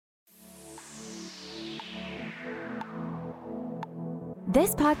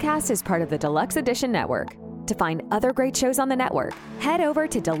This podcast is part of the Deluxe Edition Network. To find other great shows on the network, head over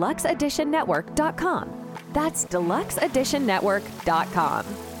to deluxeeditionnetwork.com. That's deluxeeditionnetwork.com.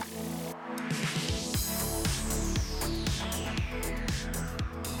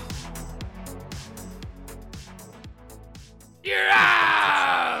 You're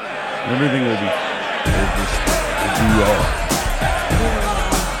out! Everything will be off.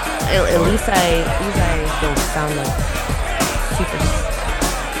 At least I don't sound like super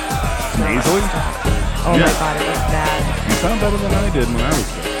nasally. Oh my god, it was bad. You sound better than I did when I was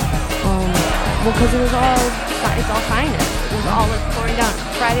sick. Well, because it's all sinus. It was all like pouring down.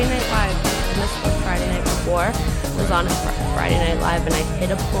 Friday Night Live. And this was Friday night before. It was on Friday Night Live, and I hit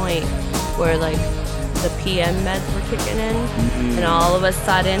a point where like the PM meds were kicking in, and all of a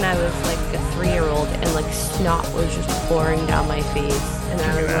sudden I was like a 3-year-old, and like snot was just pouring down my face, and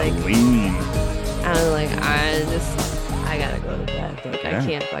I was like, I gotta go to bed. Like I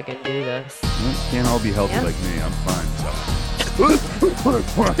can't fucking do this. Well, can't all be healthy like me. I'm fine. So,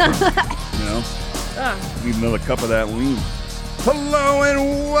 need another cup of that lean. Hello and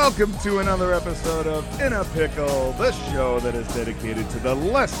welcome to another episode of In a Pickle, the show that is dedicated to the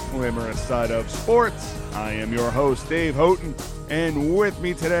less glamorous side of sports. I am your host, Dave Houghton, and with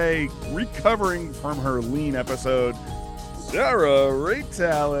me today, recovering from her lean episode, Sarah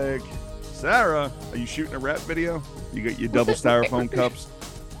Reitalik. Sarah, are you shooting a rap video? You got your double styrofoam cups?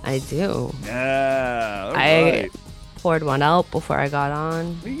 I do. Yeah, all I right. poured one out before I got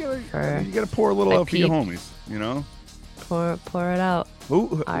on. You gotta pour a little out for your homies, you know? Pour it out.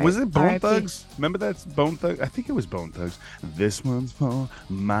 Ooh, was it Bone R.I.P. Thugs? Remember that's Bone Thugs? I think it was Bone Thugs. This one's for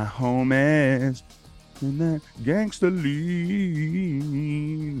my homies in that gangster lean.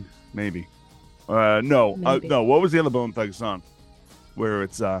 Maybe. No. What was the other Bone Thugs song? Where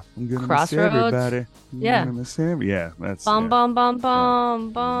it's I'm gonna miss everybody. Yeah. Yeah, that's Bum yeah. bum bum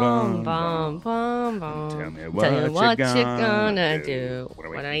bum bum bum bum bum. Tell me what you gonna do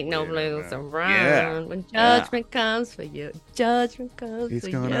when ain't no blues around. Yeah. When judgment comes for you, judgment comes It's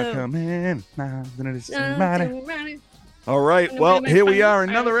for gonna you. come in. Somebody. All right, well, here we are,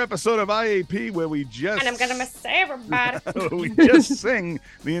 another episode of IAP where we just... And I'm gonna miss everybody. we just sing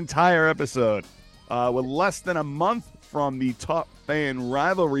the entire episode. With less than a month from the top fan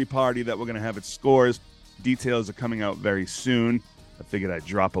rivalry party that we're going to have at Scores. Details are coming out very soon. I figured I'd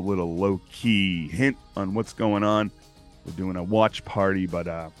drop a little low-key hint on what's going on. We're doing a watch party,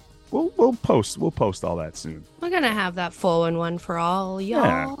 but we'll post all that soon. We're gonna have that 4-in-1 for all y'all.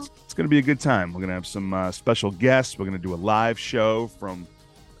 Yeah, it's going to be a good time. We're going to have some special guests. We're going to do a live show from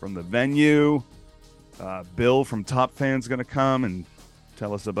the venue. Bill from Top Fan's going to come and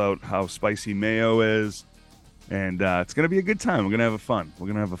tell us about how spicy mayo is. And it's going to be a good time. We're going to have fun. We're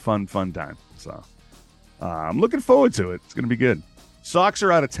going to have a fun time. So I'm looking forward to it. It's going to be good. Sox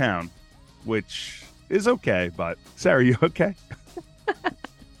are out of town, which is okay. But Sarah, you okay?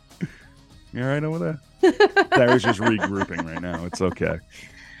 You all right over there? Sarah's just regrouping right now. It's okay.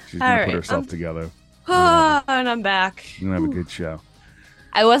 She's going to put herself together. And I'm back. We're going to have a good show.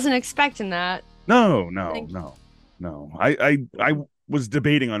 I wasn't expecting that. No. I was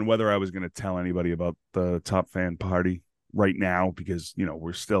debating on whether I was going to tell anybody about the Top Fan party right now because,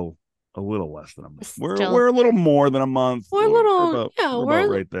 we're still a little less than a month. We're a little more than a month. We're about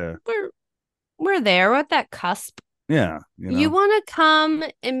right there. We're there. We're at that cusp. Yeah. You want to come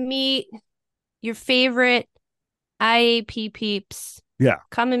and meet your favorite IAP peeps. Yeah.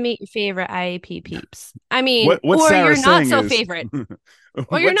 Come and meet your favorite IAP peeps. I mean, what or Sarah's you're not so is, favorite.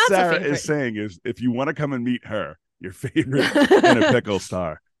 Or you're not Sarah so favorite. is saying is if you want to come and meet her, your favorite In a Pickle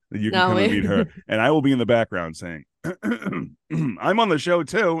star, you can come and meet her. And I will be in the background saying, I'm on the show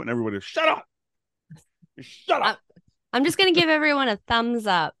too. And everybody, shut up. Shut up. I'm just going to give everyone a thumbs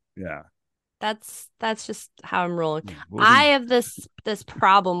up. Yeah. That's just how I'm rolling. I have this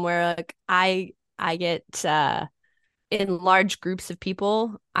problem where like I get in large groups of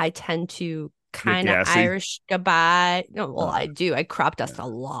people, I tend to kind of Irish goodbye. No, well, I do. I crop dust a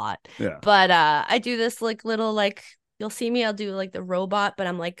lot. Yeah. But I do this like little like you'll see me. I'll do like the robot, but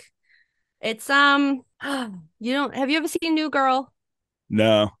I'm like, it's you don't have you ever seen New Girl?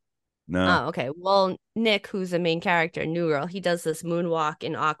 No. Oh, okay. Well, Nick, who's the main character, New Girl, he does this moonwalk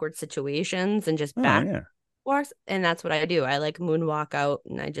in awkward situations and just walks, and that's what I do. I like moonwalk out,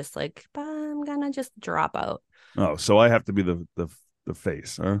 and I just like I'm gonna just drop out. Oh, so I have to be the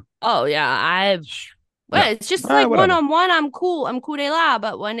face, huh? Oh yeah, it's just like one-on-one. I'm cool de la.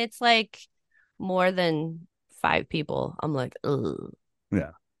 But when it's like more than 5 people, I'm like, ugh.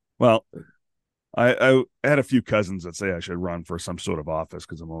 Yeah. Well, I had a few cousins that say I should run for some sort of office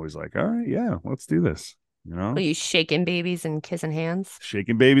because I'm always like, all right, yeah, let's do this. You know, Are you shaking babies and kissing hands?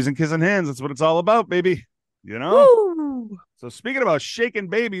 shaking babies and kissing hands. That's what it's all about, baby. You know? Woo! So speaking about shaking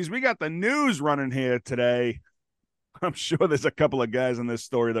babies, we got the news running here today. I'm sure there's a couple of guys in this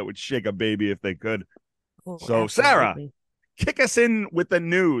story that would shake a baby if they could. Oh, So, Sarah, absolutely. kick us in with the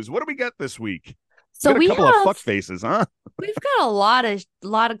news. What do we got this week? We So got a couple of fuck faces, huh? we've got a lot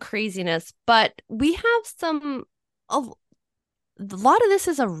of craziness, but we have a lot of this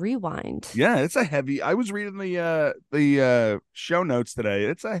is a rewind. Yeah, it's a heavy. I was reading the show notes today.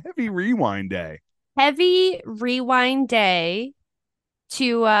 It's a heavy rewind day. Heavy rewind day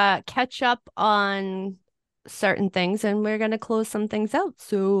to catch up on certain things, and we're gonna close some things out.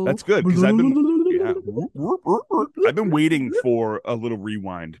 So That's good because I've been waiting for a little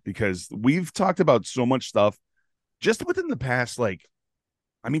rewind because we've talked about so much stuff just within the past,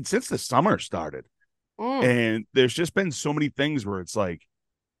 since the summer started. And there's just been so many things where it's like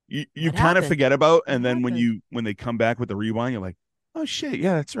you kind of forget about, and then when they come back with the rewind, you're like, oh shit,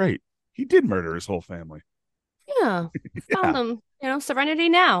 yeah, that's right. He did murder his whole family. Yeah, found them. Serenity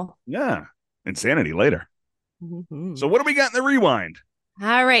now. Yeah, insanity later. Mm-hmm. So what do we got in the rewind?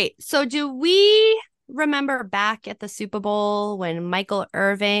 All right. So do we remember back at the Super Bowl when Michael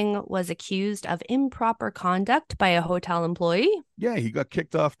Irving was accused of improper conduct by a hotel employee? Yeah, he got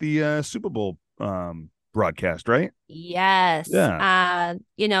kicked off the Super Bowl broadcast, right? Yes. Yeah.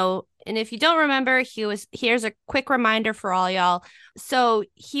 And if you don't remember, here's a quick reminder for all y'all. So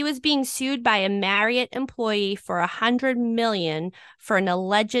he was being sued by a Marriott employee for $100 million for an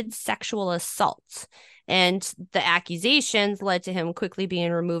alleged sexual assault. And the accusations led to him quickly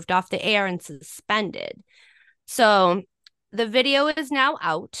being removed off the air and suspended. So the video is now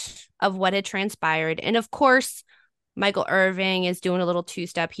out of what had transpired. And of course, Michael Irving is doing a little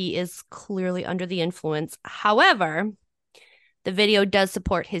two-step. He is clearly under the influence. However, the video does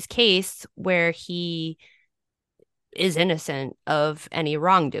support his case where he is innocent of any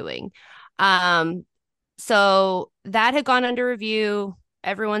wrongdoing. So that had gone under review.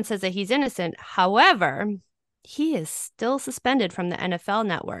 Everyone says that he's innocent. However, he is still suspended from the NFL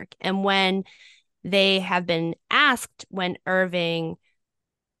Network. And when they have been asked when Irvin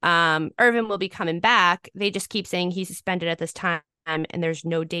will be coming back, they just keep saying he's suspended at this time, and there's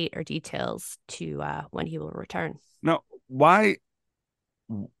no date or details to when he will return. No, why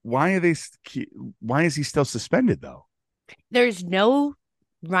is he still suspended though? There's no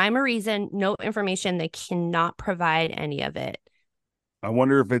rhyme or reason, no information. They cannot provide any of it. I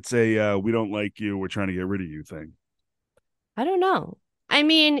wonder if it's a we don't like you, we're trying to get rid of you thing. I don't know. I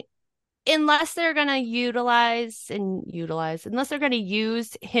mean, unless they're going to unless they're going to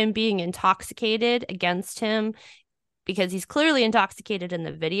use him being intoxicated against him, because he's clearly intoxicated in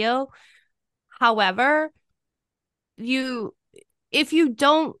the video. However, if you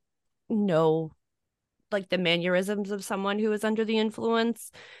don't know like the mannerisms of someone who is under the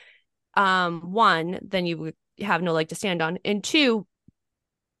influence, one, then you have no leg to stand on. And two,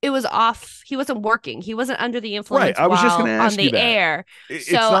 it was off. He wasn't working. He wasn't under the influence. Right. I was just going to ask on the air.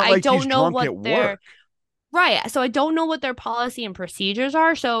 So I don't know what their right. So I don't know what their policy and procedures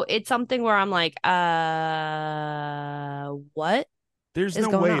are. So it's something where I'm like, what? There's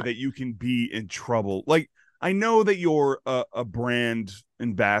no way that you can be in trouble. Like, I know that you're a brand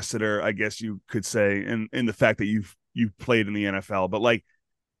ambassador, I guess you could say, in the fact that you've played in the NFL, but like,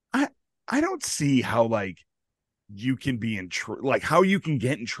 I don't see how like you can be how you can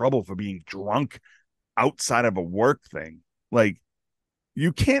get in trouble for being drunk outside of a work thing. Like,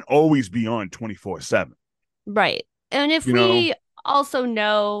 you can't always be on 24/7. Right. And if we also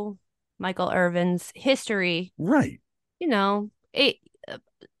know Michael Irvin's history, right?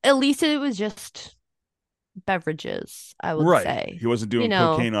 At least it was just beverages, I would say. He wasn't doing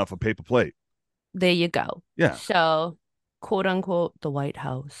cocaine off a paper plate. There you go. Yeah. So, quote unquote, the White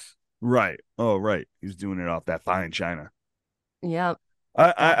House. Right. Oh, right. He's doing it off that fine china. Yep.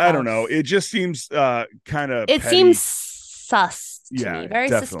 I don't know. It just seems kind of It petty. seems sus to me. Very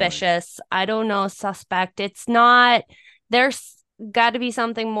definitely. suspicious. I don't know, suspect. It's not. There's got to be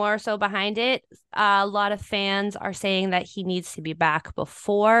something more so behind it. A lot of fans are saying that he needs to be back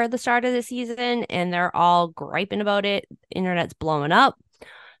before the start of the season, and they're all griping about it. Internet's blowing up.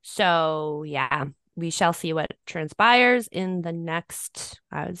 So, yeah. We shall see what transpires in the next,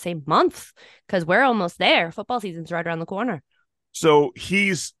 I would say, month, because we're almost there. Football season's right around the corner. So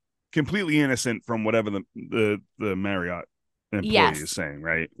he's completely innocent from whatever the Marriott employee is saying,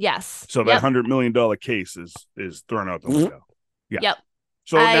 right? Yes. So that $100 million case is thrown out the window. Yeah. Yep.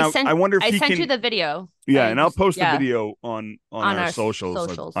 So I wonder if I sent you the video. Yeah, and I'll post the video on our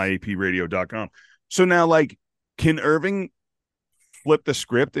socials at IAPradio.com. So now, can Irving flip the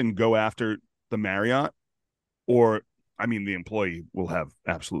script and go after the Marriott or I mean, the employee will have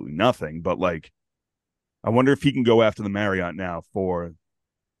absolutely nothing, but like, I wonder if he can go after the Marriott now for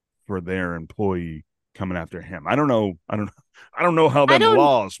their employee coming after him. I don't know. I don't know how them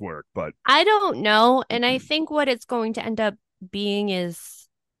laws work, but I don't know. And I think what it's going to end up being is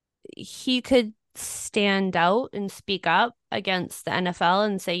he could stand out and speak up against the NFL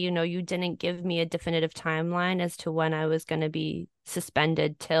and say, you didn't give me a definitive timeline as to when I was going to be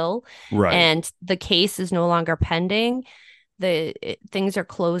suspended till. Right. And the case is no longer pending. Things are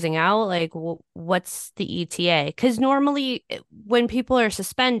closing out. Like, what's the ETA? Because normally when people are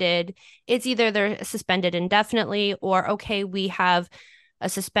suspended, it's either they're suspended indefinitely or, okay, we have a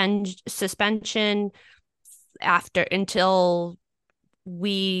suspension until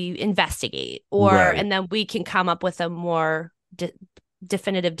we investigate, or Right. and then we can come up with a more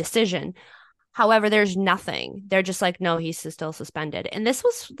definitive decision. However, there's nothing. They're just like, no, he's still suspended. And this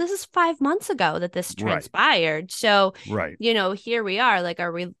is 5 months ago that this transpired. Right. So, right. Here we are. Like,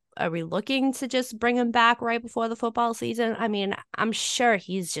 are we looking to just bring him back right before the football season? I mean, I'm sure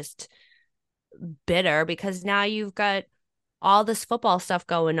he's just bitter because now you've got all this football stuff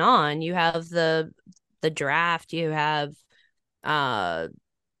going on. You have the draft. You have what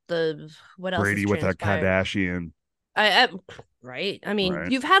else? Brady with a Kardashian. Right. I mean,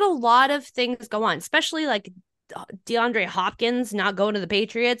 You've had a lot of things go on, especially like DeAndre Hopkins not going to the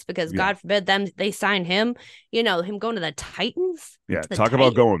Patriots because God forbid they sign him. Him going to the Titans. Yeah, talk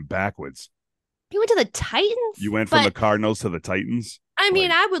about going backwards. He went to the Titans. You went from the Cardinals to the Titans. I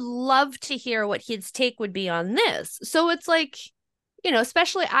mean, I would love to hear what his take would be on this. So it's like,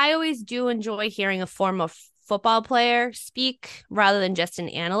 especially I always do enjoy hearing a former football player speak rather than just an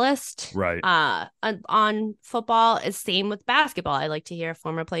analyst. Right. On football, is same with basketball. I like to hear a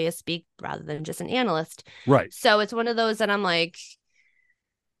former player speak rather than just an analyst. Right. So it's one of those that I'm like,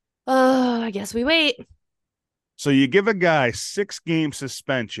 oh, I guess we wait. So you give a guy 6-game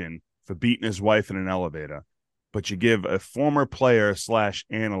suspension for beating his wife in an elevator, but you give a former player /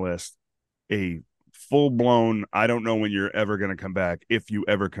 analyst a full-blown, I don't know when you're ever going to come back, if you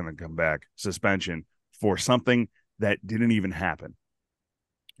ever going to come back, suspension for something that didn't even happen.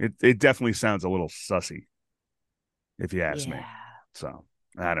 It definitely sounds a little sussy, if you ask me. So,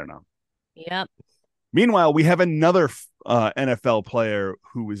 I don't know. Yep. Meanwhile, we have another NFL player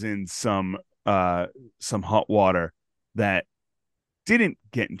who was in some hot water that didn't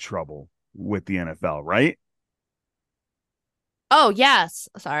get in trouble with the NFL, right? Oh, yes.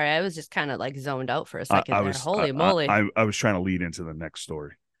 Sorry, I was just kind of like zoned out for a second there. Holy moly. I was trying to lead into the next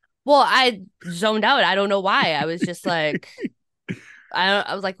story. Well, I zoned out. I don't know why. I was just like,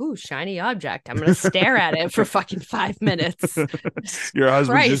 I was like, ooh, shiny object. I'm going to stare at it for fucking 5 minutes. Your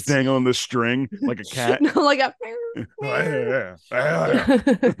husband's just dangling the string like a cat. No, like a...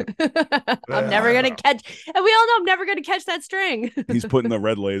 I'm never going to catch... And we all know I'm never going to catch that string. He's putting the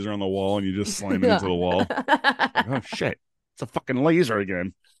red laser on the wall and you just slam it into the wall. Like, oh, shit. It's a fucking laser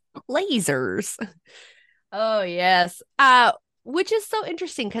again. Lasers. Oh, yes. Which is so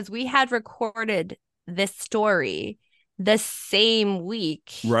interesting because we had recorded this story the same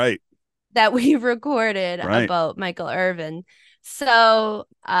week, right, that we recorded about Michael Irvin. So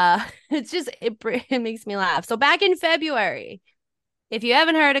it's just it makes me laugh. So back in February, if you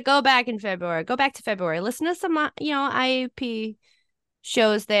haven't heard it, go back to February. Listen to some IAP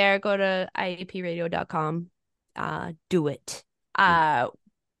shows there. Go to IAPradio.com. Do it.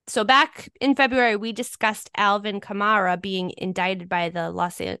 So back in February, we discussed Alvin Kamara being indicted by the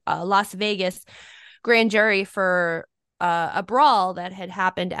Las Vegas grand jury for a brawl that had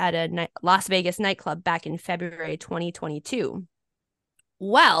happened at a Las Vegas nightclub back in February 2022.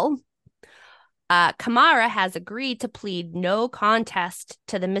 Well, Kamara has agreed to plead no contest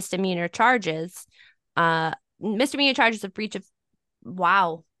to the misdemeanor charges. Misdemeanor charges of breach of...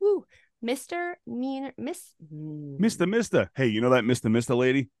 Wow. Woo. Mister. Hey, you know that Mister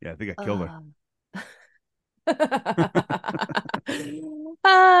lady? Yeah, I think I killed her.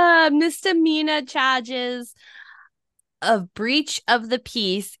 Misdemeanor charges of breach of the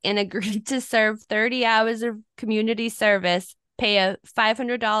peace and agreed to serve 30 hours of community service, pay a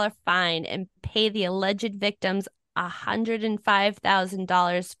 $500 fine, and pay the alleged victims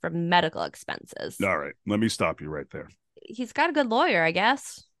 $105,000 for medical expenses. All right, let me stop you right there. He's got a good lawyer, I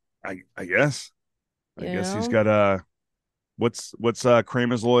guess. I guess. I guess he's got what's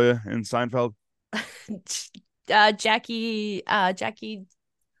Kramer's lawyer in Seinfeld? Jackie. Oh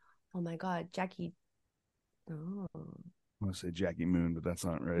my God, Jackie. Oh. I want to say Jackie Moon, but that's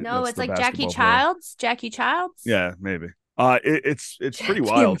not right. No, that's it's like Jackie Childs. Jackie Childs. Yeah, maybe. It's pretty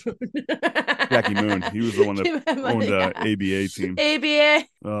wild. Jackie Moon. He was the one that owned ABA team. ABA.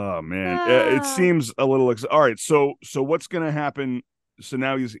 Oh man, it seems a little. All right, so what's gonna happen? So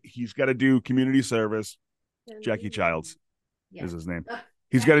now he's got to do community service. Jackie Childs is his name.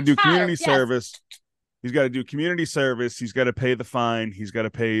 He's got to do community service. He's got to do community service. He's got to pay the fine. He's got to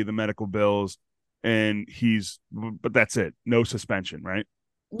pay the medical bills, and but that's it. No suspension, right?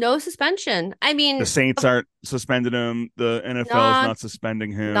 No suspension. I mean, the Saints aren't suspending him. The NFL is not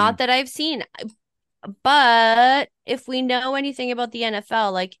suspending him. Not that I've seen. But if we know anything about the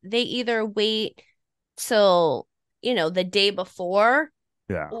NFL, like they either wait till, the day before,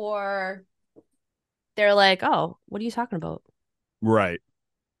 or they're like, oh, what are you talking about? Right.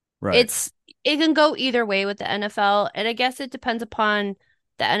 It can go either way with the NFL, and I guess it depends upon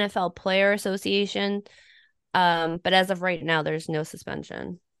the NFL Player Association. But as of right now, there's no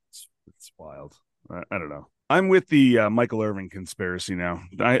suspension. It's wild. I don't know. I'm with the Michael Irvin conspiracy now.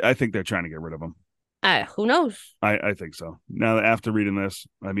 I think they're trying to get rid of him. Who knows? I think so. Now, after reading this,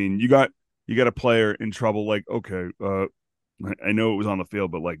 I mean, you got a player in trouble. Like, okay, I know it was on the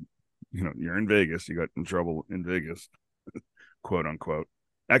field, but like, you're in Vegas. You got in trouble in Vegas, quote unquote.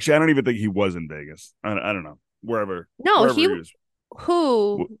 Actually, I don't even think he was in Vegas. I don't know. Wherever he was.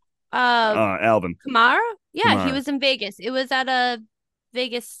 Who? Alvin Kamara? Yeah, Kamara. He was in Vegas. It was at a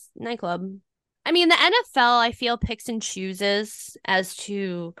Vegas nightclub. I mean, the NFL, I feel, picks and chooses as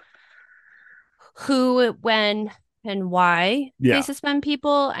to who, when, and why they suspend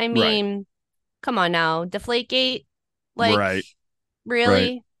people. I mean, come on now. Deflategate? Like, really?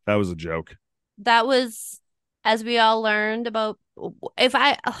 Right. That was a joke. That was, as we all learned about, if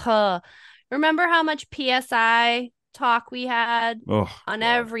I remember how much PSI talk we had on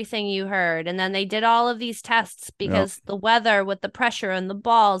everything you heard, and then they did all of these tests because the weather with the pressure and the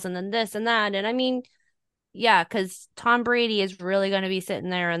balls and then this and that, and I mean, because Tom Brady is really going to be sitting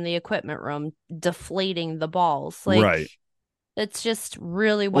there in the equipment room deflating the balls, like it's just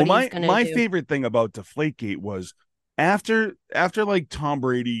really what he's going to do. My favorite thing about Deflategate was after like Tom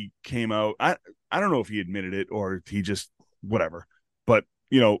Brady came out, I don't know if he admitted it or he just whatever, but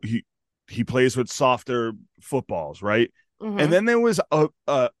he plays with softer footballs, right? Mm-hmm. And then there was a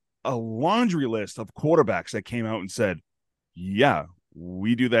laundry list of quarterbacks that came out and said, yeah,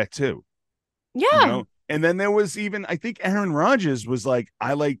 we do that too. Yeah. And then there was even, I think Aaron Rodgers was like,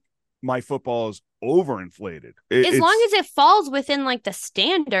 I like my footballs overinflated. As long as it falls within like the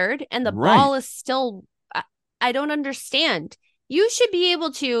standard and the ball is still, I don't understand. You should be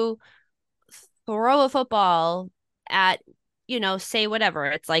able to throw a football at, say whatever.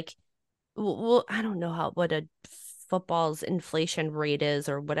 It's like, well, I don't know what a football's inflation rate is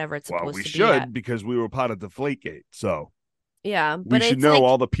or whatever it's supposed to be. Well, we should because we were part of Deflategate. So yeah, but we should know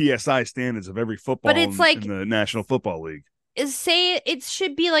all the PSI standards of every football in the National Football League. Say it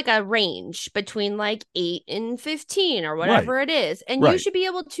should be like a range between like 8 and 15 or whatever it is, and you should be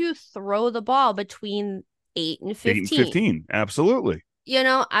able to throw the ball between 8 and 15. 8 and 15, absolutely.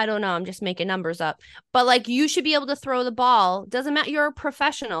 I don't know. I'm just making numbers up. But like you should be able to throw the ball. Doesn't matter. You're a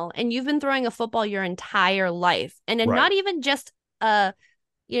professional and you've been throwing a football your entire life. And not even just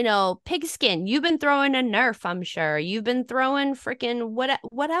pigskin. You've been throwing a Nerf, I'm sure. You've been throwing freaking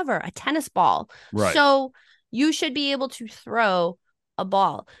whatever, a tennis ball. Right. So you should be able to throw a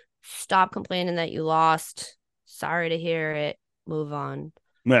ball. Stop complaining that you lost. Sorry to hear it. Move on.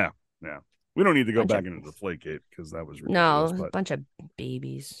 Yeah. We don't need to go back into the Deflategate because that was ridiculous. No, a bunch of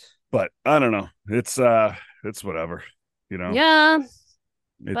babies. But I don't know. It's whatever, Yeah.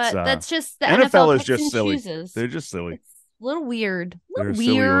 But that's just the NFL is just silly. Chooses. They're just silly. It's a little weird. They're a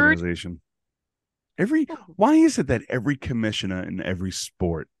silly organization. Why is it that every commissioner in every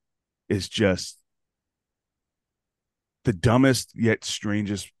sport is just the dumbest yet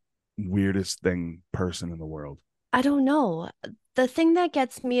strangest, weirdest person in the world? I don't know. The thing that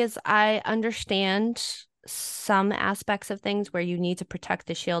gets me is I understand some aspects of things where you need to protect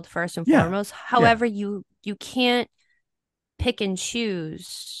the shield first and foremost. However, you can't pick and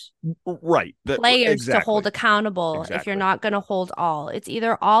choose players to hold accountable if you're not going to hold all. It's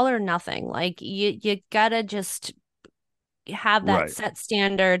either all or nothing. Like you gotta just have that set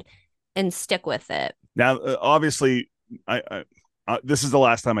standard and stick with it. Now, obviously, I this is the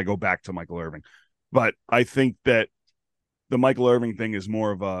last time I go back to Michael Irvin, but I think that the Michael Irvin thing is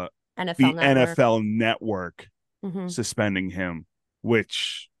more of a NFL network suspending him,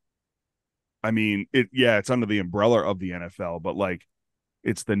 which, I mean, it's under the umbrella of the NFL, but like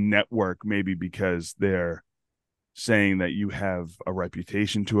it's the network maybe because they're saying that you have a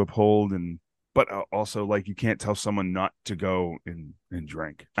reputation to uphold, but also like you can't tell someone not to go and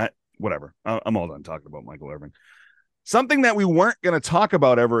drink. Whatever. I'm all done talking about Michael Irvin. Something that we weren't going to talk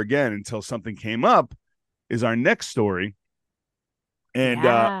about ever again until something came up is our next story. And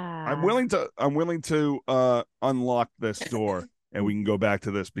I'm willing to unlock this door and we can go back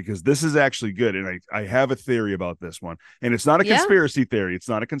to this because this is actually good. And I have a theory about this one. And it's not a conspiracy theory. It's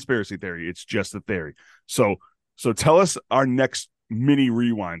not a conspiracy theory. It's just a theory. So tell us our next mini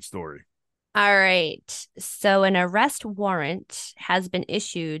rewind story. All right. So an arrest warrant has been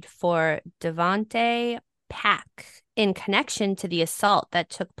issued for Devontae Pack in connection to the assault that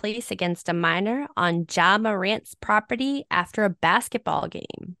took place against a minor on Ja Morant's property after a basketball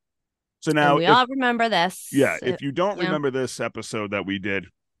game. So now we all remember this. Yeah, if you don't remember this episode that we did,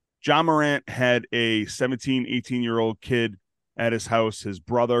 Ja Morant had a 17, 18-year-old kid at his house. His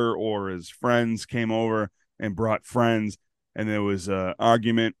brother or his friends came over and brought friends, and there was an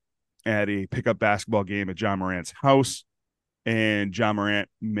argument at a pickup basketball game at Ja Morant's house, and Ja Morant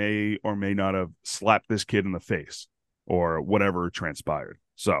may or may not have slapped this kid in the face or whatever transpired.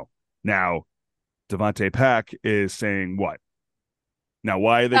 So now Devontae Pack is saying what? Now,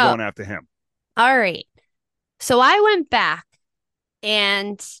 why are they going after him? All right. So I went back,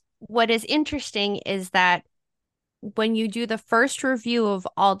 and what is interesting is that when you do the first review of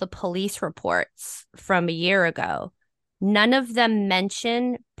all the police reports from a year ago, none of them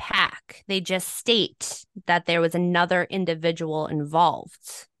mention Pack. They just state that there was another individual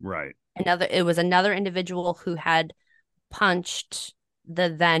involved. Right. It was another individual who had punched the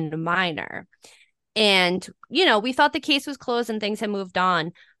then minor. And, we thought the case was closed and things had moved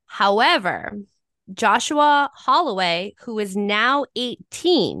on. However, Joshua Holloway, who is now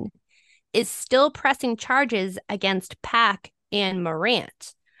 18, is still pressing charges against Pack and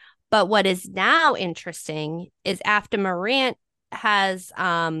Morant. But what is now interesting is after Morant has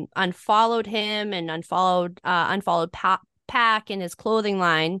unfollowed him and unfollowed Pack in his clothing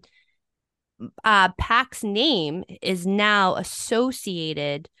line, Pack's name is now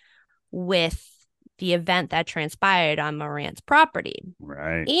associated with the event that transpired on Morant's property.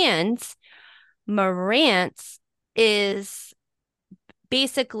 Right. And Morant is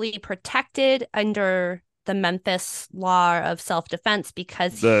basically protected under the Memphis law of self-defense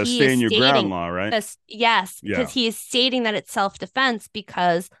because the he stay is in your stating ground law, right? Because he is stating that it's self-defense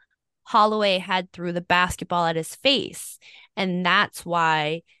because Holloway had threw the basketball at his face, and that's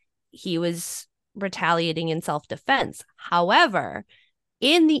why he was retaliating in self-defense. However,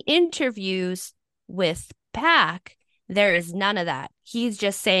 in the interviews with Pack, there is none of that. He's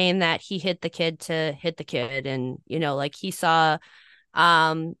just saying that he hit the kid to hit the kid, and like he saw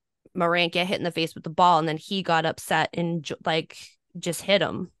Morant get hit in the face with the ball, and then he got upset and just hit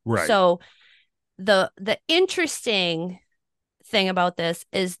him. Right. So the interesting thing about this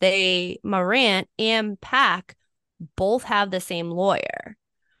is Morant and Pack both have the same lawyer.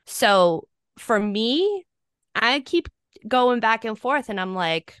 So for me, I keep going back and forth, and I'm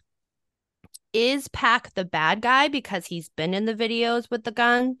like, is Pack the bad guy because he's been in the videos with the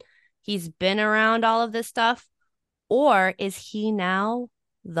gun? He's been around all of this stuff? Or is he now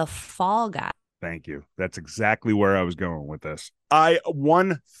the fall guy? Thank you. That's exactly where I was going with this. I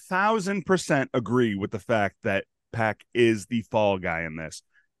 1000% agree with the fact that Pack is the fall guy in this.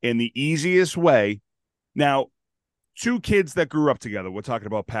 And the easiest way, now, two kids that grew up together, we're talking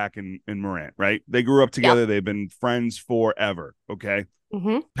about Pack and Morant, right? They grew up together. Yep. They've been friends forever, okay?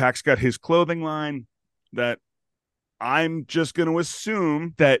 Mm-hmm. Pack's got his clothing line that I'm just going to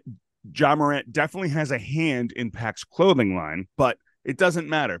assume that Ja Morant definitely has a hand in Pack's clothing line, but it doesn't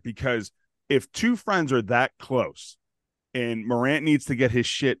matter because if two friends are that close and Morant needs to get his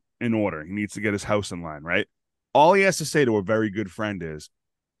shit in order, he needs to get his house in line, right? All he has to say to a very good friend is,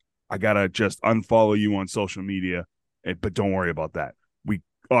 I got to just unfollow you on social media, but don't worry about that. We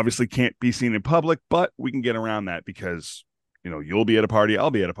obviously can't be seen in public, but we can get around that because, you'll be at a party,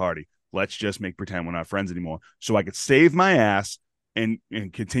 I'll be at a party. Let's just make pretend we're not friends anymore so I could save my ass and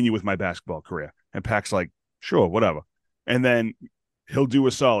continue with my basketball career. And Pack's like, sure, whatever. And then he'll do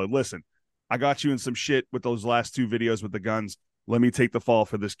a solid. Listen, I got you in some shit with those last two videos with the guns. Let me take the fall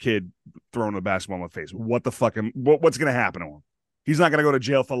for this kid throwing a basketball in my face. What the fuck? What's going to happen to him? He's not going to go to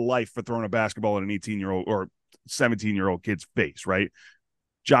jail for life for throwing a basketball at an 18-year-old or 17-year-old kid's face, right?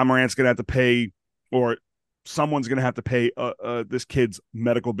 Ja Morant's going to have to pay, or someone's going to have to pay this kid's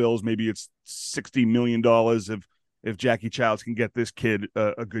medical bills. Maybe it's $60 million if Jackie Childs can get this kid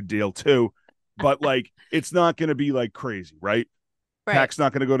a good deal too. But it's not going to be crazy, right? Pack's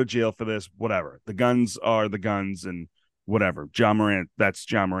not going to go to jail for this, whatever. The guns are the guns and whatever. Ja Morant, that's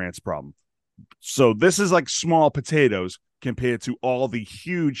Ja Morant's problem. So this is small potatoes compared to all the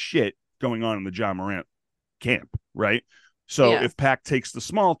huge shit going on in the Ja Morant camp, right? So if Pack takes the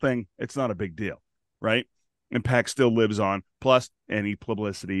small thing, it's not a big deal, right? and Pac still lives on. Plus, any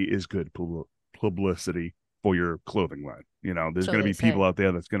publicity is good publicity for your clothing line. You know, there's So going to they be people say. out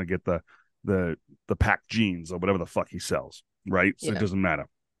there that's going to get the Pac jeans or whatever the fuck he sells, right? So it Yeah. doesn't matter.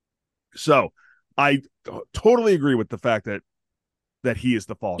 So I totally agree with the fact that he is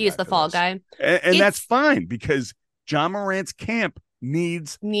the fall guy. He's the for fall this. guy. And that's fine because John Morant's camp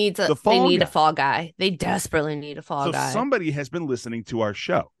needs the fall they need guy. a fall guy. They desperately need a fall So guy. somebody has been listening to our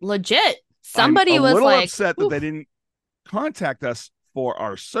show. Legit. Somebody I'm a was little like, upset that oof. they didn't contact us for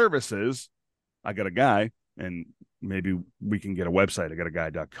our services. I got a guy, and maybe we can get a website. I got a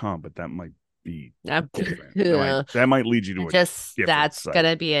guy.com, but that might be that might lead you to a different that's site.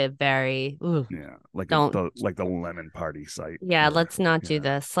 gonna be a very like don't the lemon party site. let's not do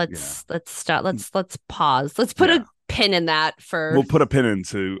this. Let's start. Let's pause. Let's put a pin in that for. We'll put a pin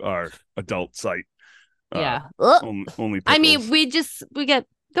into our adult site. Yeah. Only pickles. I mean, we get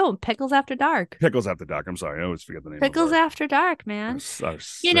going pickles after dark. Pickles After Dark. I'm sorry, I always forget the name. Pickles After Dark, man. Our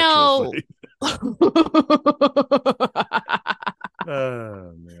you know.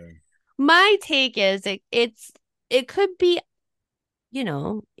 Oh man. My take is it could be,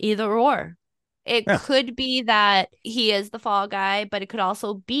 either or. It could be that he is the fall guy, but it could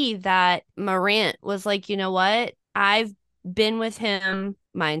also be that Morant was like, you know what? I've been with him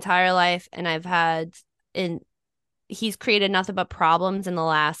my entire life, and he's created nothing but problems in the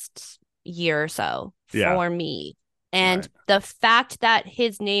last year or so for me. And the fact that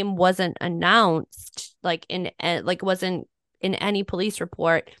his name wasn't announced, wasn't in any police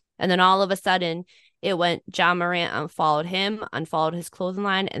report, and then all of a sudden it went John Morant unfollowed him, unfollowed his clothing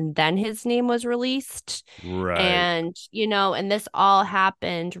line, and then his name was released. Right. And, and this all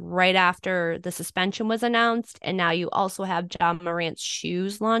happened right after the suspension was announced. And now you also have John Morant's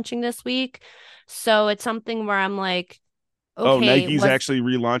shoes launching this week. So it's something where I'm like, okay. Nike's actually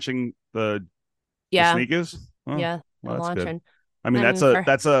relaunching the sneakers? Oh, yeah. well, that's launching. good. I mean, that's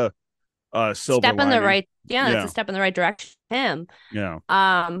a silver step in lining. the right. Yeah, that's a step in the right direction for him. Yeah.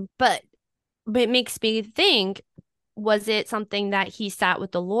 But it makes me think, was it something that he sat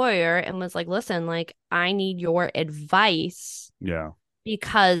with the lawyer and was like, listen, like, I need your advice. Yeah.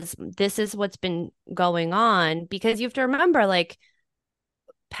 Because this is what's been going on. Because you have to remember, like,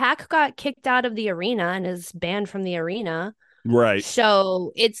 Pac got kicked out of the arena and is banned from the arena. Right.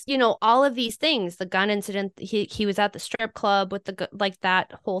 So it's, all of these things, the gun incident, he was at the strip club with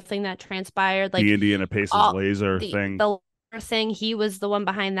that whole thing that transpired, like the Indiana Pacers laser thing. The thing, he was the one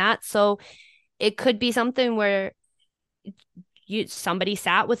behind that. So it could be something where somebody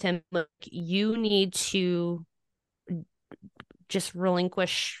sat with him, like, you need to just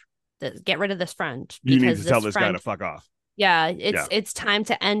relinquish get rid of this friend. You need to tell this guy to fuck off. Yeah, it's time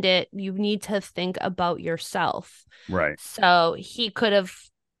to end it. You need to think about yourself. Right. So he could have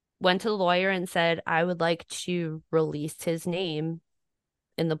went to the lawyer and said, I would like to release his name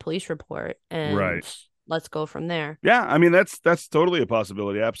in the police report, and let's go from there. Yeah, I mean, that's totally a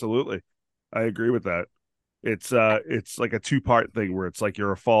possibility. Absolutely. I agree with that. It's like a two-part thing where it's like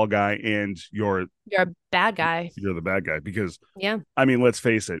you're a fall guy and you're a bad guy. You're the bad guy because I mean, let's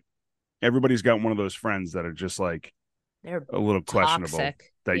face it, everybody's got one of those friends that are just like they're a little questionable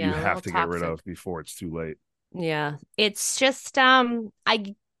toxic. that you have to get rid of before it's too late. Yeah. It's just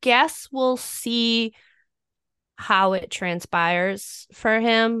I guess we'll see how it transpires for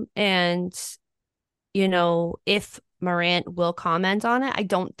him, and if Morant will comment on it. I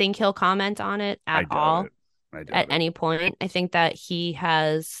don't think he'll comment on it at all at any point. I think that he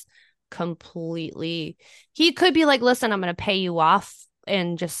has he could be like, listen, I'm going to pay you off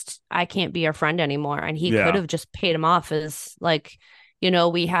and just, I can't be your friend anymore. And he could have just paid him off as like,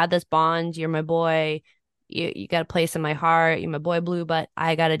 we had this bond. You're my boy. You got a place in my heart. You're my boy Blue, but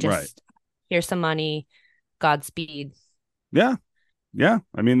I got to just, here's some money. Godspeed. Yeah. Yeah.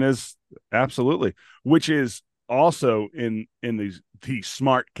 I mean, there's absolutely, which is also in the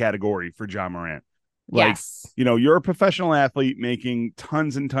smart category for John Morant. Like, yes. You're a professional athlete making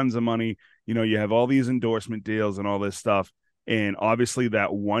tons and tons of money. You have all these endorsement deals and all this stuff. And obviously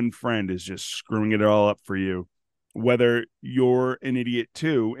that one friend is just screwing it all up for you, whether you're an idiot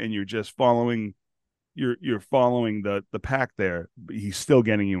too, and you're just following, you're following the pack there, but he's still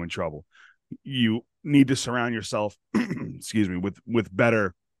getting you in trouble. You need to surround yourself, excuse me, with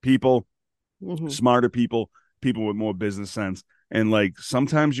better people, smarter people with more business sense. And like,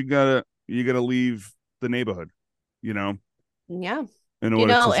 sometimes you gotta leave the neighborhood, Yeah. In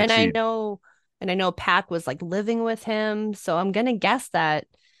order to succeed. And I know Pac was like living with him. So I'm going to guess that's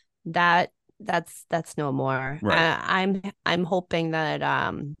no more. Right. I'm hoping that,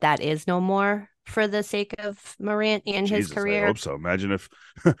 that is no more. for the sake of Morant and his Jesus, career. I hope so. Imagine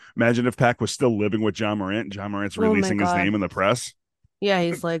if Pac was still living with John Morant and John Morant's releasing his name in the press. Yeah,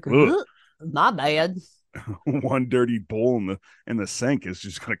 he's like, my bad. One dirty bowl in the sink is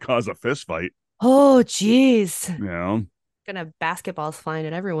just going to cause a fist fight. Oh, jeez. You know? Gonna have basketballs flying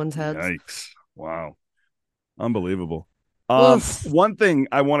at everyone's heads. Yikes. Wow. Unbelievable. One thing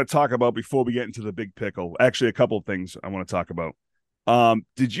I want to talk about before we get into the big pickle, actually a couple of things I want to talk about.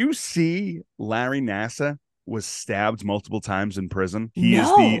 Did you see Larry Nassar was stabbed multiple times in prison?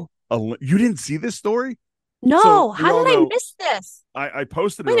 You didn't see this story? No, so how did I miss this? I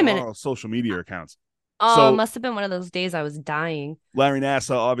posted it on our social media accounts. Oh, so, it must have been one of those days I was dying. Larry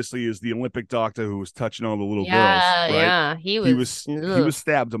Nassar obviously is the Olympic doctor who was touching all the little girls, right? Yeah, he was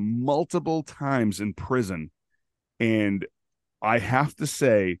stabbed multiple times in prison. And I have to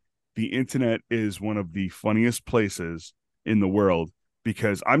say, the internet is one of the funniest places in the world,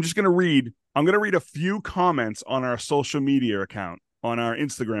 because I'm going to read a few comments on our social media account, on our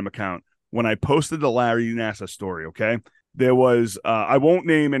Instagram account, when I posted the Larry Nassar story, okay? There was, I won't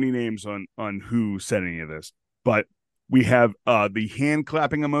name any names on who said any of this, but we have the hand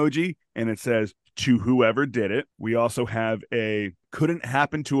clapping emoji, and it says, to whoever did it. We also have a couldn't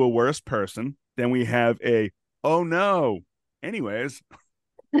happen to a worse person. Then we have a, oh no. Anyways.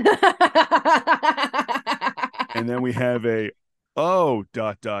 And then we have a, oh, ...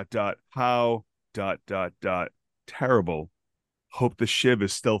 how ... terrible. Hope the shiv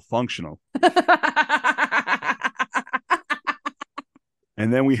is still functional.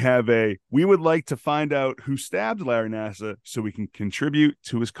 And then we have we would like to find out who stabbed Larry Nassar so we can contribute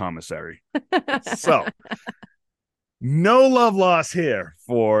to his commissary. So, no love lost here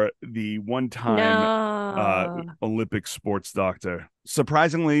for the one-time Olympic sports doctor.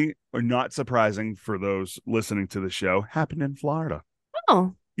 Surprisingly, or not surprising for those listening to the show, happened in Florida.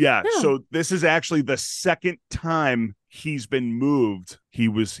 Oh. Yeah, so this is actually the second time he's been moved.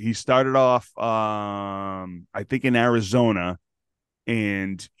 He started off, I think, in Arizona,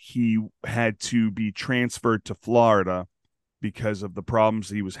 and he had to be transferred to Florida because of the problems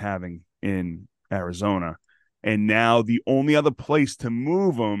he was having in Arizona. And now the only other place to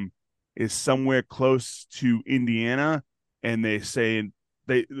move him is somewhere close to Indiana. And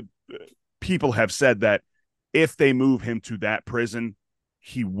people have said that if they move him to that prison,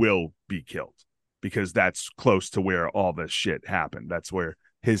 he will be killed, because that's close to where all this shit happened. That's where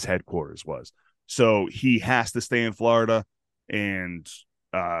his headquarters was. So he has to stay in Florida and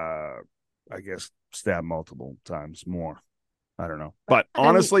I guess stab multiple times more. I don't know. But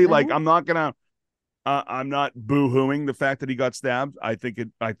honestly, I'm not boo-hooing the fact that he got stabbed. I think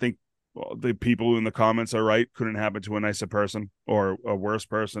the people in the comments are right. Couldn't happen to a nicer person or a worse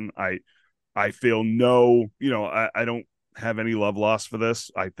person. I feel I don't have any love lost for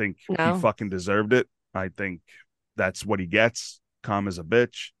this. I think he fucking deserved it. I think that's what he gets. Calm as a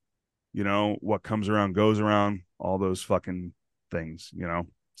bitch. What comes around goes around. All those fucking things,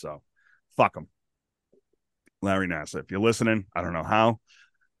 So, fuck him. Larry Nassar, if you're listening, I don't know how,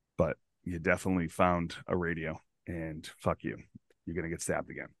 but you definitely found a radio, and fuck you. You're going to get stabbed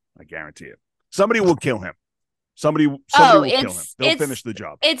again. I guarantee it. Somebody will kill him. Somebody will kill him. They'll finish the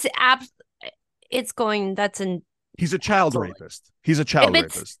job. He's a child rapist. He's a child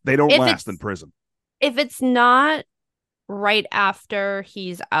rapist. They don't last in prison. If it's not right after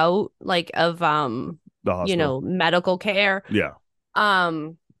he's out, of the hospital, medical care. Yeah.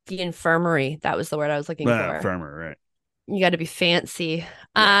 The infirmary. That was the word I was looking for. Infirmary, right. You got to be fancy.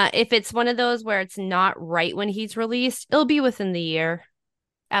 Yeah. If it's one of those where it's not right when he's released, it'll be within the year.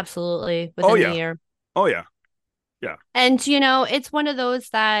 Absolutely. Within the year. Oh, yeah. Yeah. And, it's one of those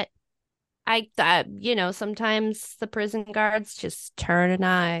that sometimes the prison guards just turn an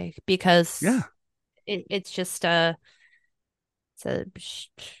eye because it's just you're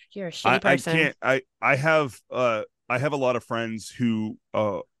a shitty person. I have a lot of friends who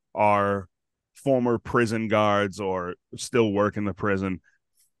are former prison guards or still work in the prison.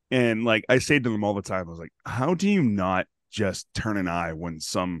 And I say to them all the time, I was like, how do you not just turn an eye when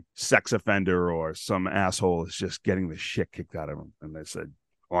some sex offender or some asshole is just getting the shit kicked out of them? And they said,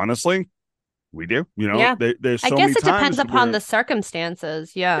 honestly, we do. There's so I guess many it depends times upon the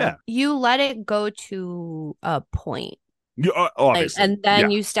circentrances. Yeah. You let it go to a point. Obviously. And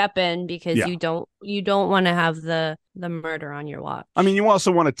then you step in because you don't want to have the murder on your watch. I mean, you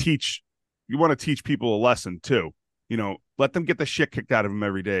also want to teach people a lesson too. Let them get the shit kicked out of them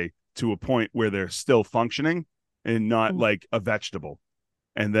every day to a point where they're still functioning and not like a vegetable.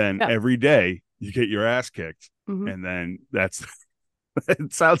 And then every day you get your ass kicked. Mm-hmm. And then that's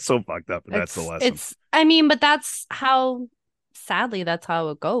it sounds so fucked up, but that's the lesson. But that's how sadly, that's how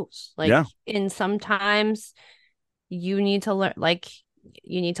it goes. Like, Yeah. and sometimes you need to learn,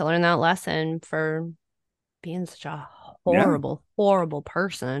 that lesson for being such a horrible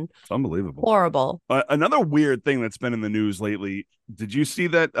person. It's unbelievable. Horrible. Another weird thing that's been in the news lately. Did you see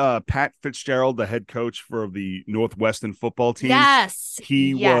that Pat Fitzgerald, the head coach for the Northwestern football team? Yes.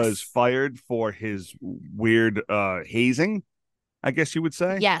 He was fired for his weird hazing, I guess you would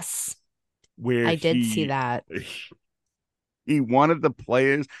say. Yes. Where I did see that. He wanted the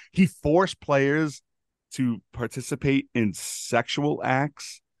players, he forced players to participate in sexual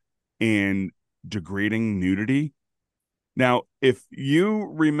acts and degrading nudity. Now, if you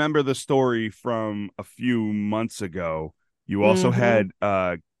remember the story from a few months ago, you also had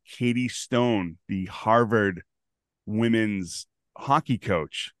Katie Stone, the Harvard women's hockey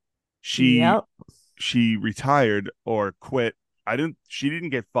coach. She retired or quit. She didn't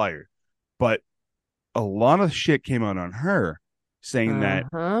get fired, but a lot of shit came out on her saying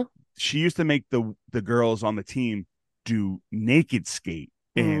that she used to make the girls on the team do naked skate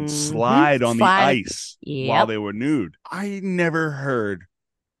and slide on the ice while they were nude. I never heard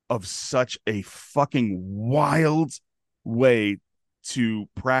of such a fucking wild way to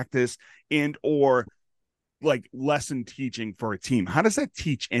practice and or like lesson teaching for a team. How does that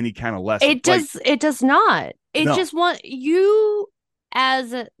teach any kind of lesson? It does not. It just want you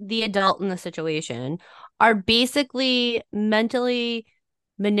as the adult in the situation are basically mentally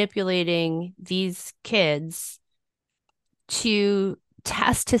manipulating these kids to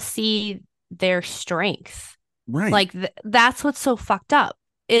test to see their strength. Right. Like that's what's so fucked up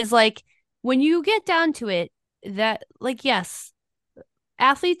is like when you get down to it that like, yes,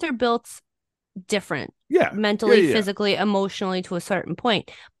 athletes are built different. Yeah. Mentally, physically, emotionally to a certain point,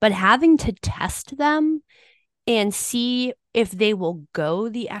 but having to test them and see if they will go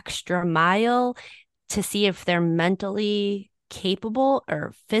the extra mile to see if they're mentally capable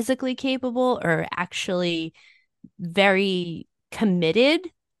or physically capable or actually very committed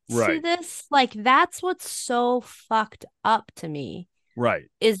to this. Like, that's what's so fucked up to me. Right.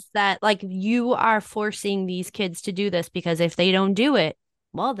 Is that like you are forcing these kids to do this because if they don't do it,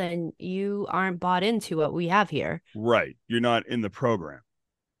 well, then you aren't bought into what we have here. Right. You're not in the program.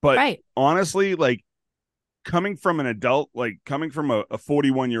 But honestly, like coming from an adult, like coming from a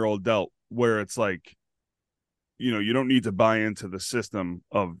 41-year-old adult where it's like, you don't need to buy into the system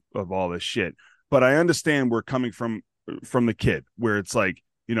of all this shit. But I understand we're coming from the kid where it's like,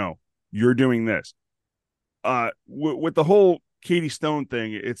 you're doing this. With the whole Katie Stone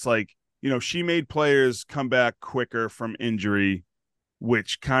thing, it's like, she made players come back quicker from injury,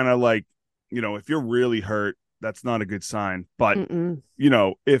 which kind of like, if you're really hurt, that's not a good sign. But,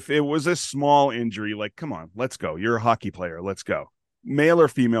 if it was a small injury, like, come on, let's go. You're a hockey player. Let's go. Male or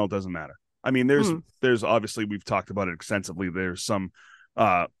female, doesn't matter. I mean, there's obviously, we've talked about it extensively. There's some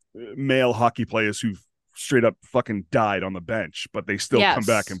male hockey players who've straight up fucking died on the bench, but they still come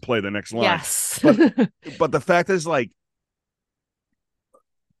back and play the next line. Yes. but the fact is, like,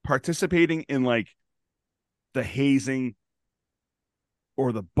 participating in like the hazing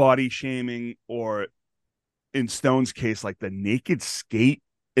or the body shaming, or in Stone's case, like the naked skate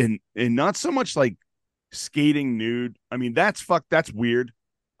and not so much like skating nude. I mean, that's weird.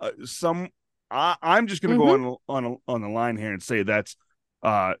 I'm just gonna go on the line here and say that's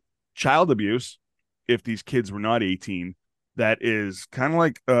child abuse. If these kids were not 18, that is kind of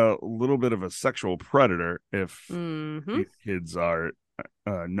like a little bit of a sexual predator. If these kids are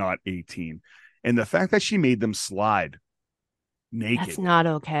not 18, and the fact that she made them slide naked, that's not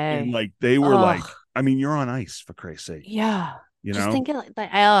okay. And like they were like, I mean, you're on ice, for Christ's sake. Yeah. Just thinking like that.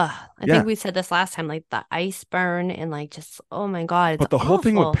 I think we said this last time, like the ice burn and like just, oh my God. But the whole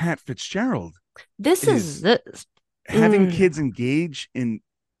thing with Pat Fitzgerald. This is having kids engage in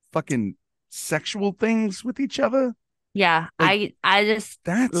fucking sexual things with each other. Yeah. Like, I just,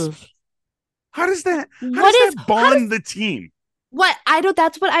 how does that bond the team?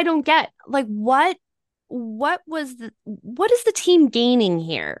 That's what I don't get. Like what is the team gaining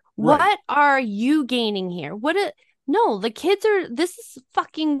here? Right. What are you gaining here? No, the kids this is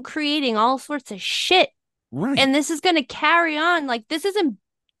fucking creating all sorts of shit. Right. And this is going to carry on. Like, this isn't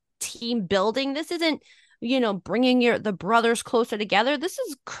team building. This isn't, bringing the brothers closer together. This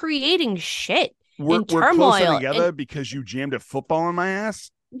is creating shit and turmoil. We're closer together because you jammed a football in my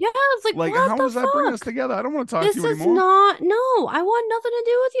ass? Yeah, it's like how does that bring us together? I don't want to talk to you anymore. I want nothing to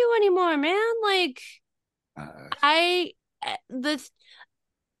do with you anymore, man. Like,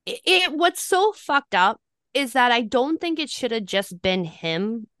 what's so fucked up is that I don't think it should have just been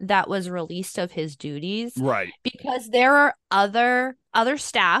him that was released of his duties. Right. Because there are other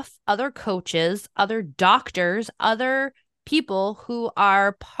staff, other coaches, other doctors, other people who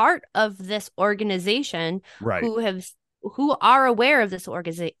are part of this organization, Right. who are aware of this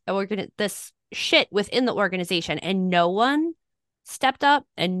this shit within the organization, and no one stepped up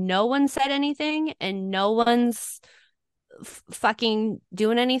and no one said anything and no one's fucking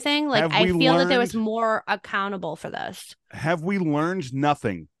doing anything. Like, I feel that there was more accountable for this. Have we learned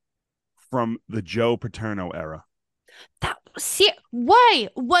nothing from the Joe Paterno era? Why?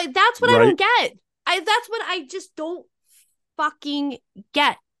 That's what I don't get. That's what I just don't fucking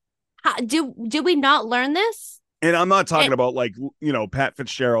get. Did we not learn this? And I'm not talking about like, Pat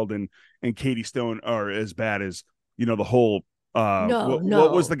Fitzgerald and Katie Stone are as bad as, the whole no.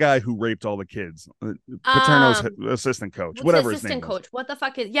 What was the guy who raped all the kids? Paterno's assistant coach, whatever his name was. Coach. What the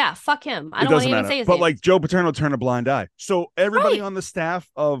fuck fuck him. I don't want to even say his name. But like Joe Paterno turned a blind eye. So everybody on the staff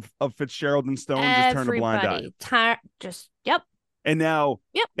of Fitzgerald and Stone just turned a blind eye. Yep. And now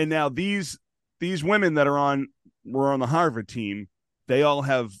these women that were on the Harvard team, they all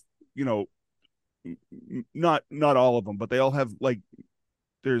have, not all of them, but they all have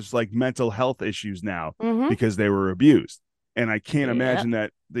there's mental health issues now because they were abused. And I can't imagine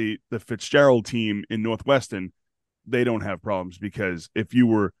that the Fitzgerald team in Northwestern, they don't have problems, because if you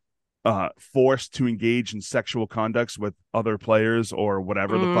were forced to engage in sexual conducts with other players or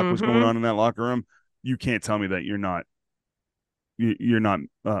whatever the fuck was going on in that locker room, you can't tell me that you're not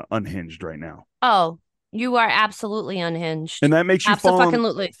unhinged right now. Oh, you are absolutely unhinged. And that makes you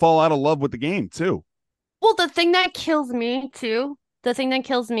fall out of love with the game too. Well, the thing that kills me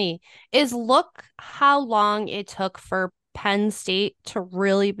is look how long it took for Penn State to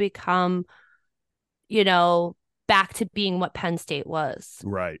really become, back to being what Penn State was.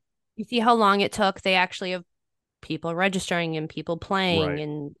 Right. You see how long it took. They actually have people registering and people playing,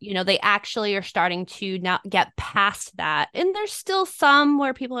 and they actually are starting to not get past that. And there's still some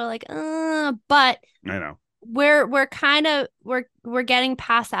where people are like, but I know we're getting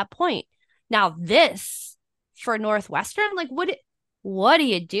past that point. Now this for Northwestern, what are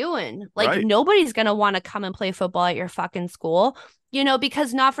you doing? Nobody's going to want to come and play football at your fucking school,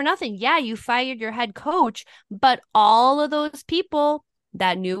 because not for nothing. Yeah, you fired your head coach, but all of those people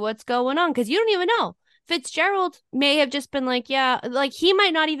that knew what's going on, because you don't even know. Fitzgerald may have just been he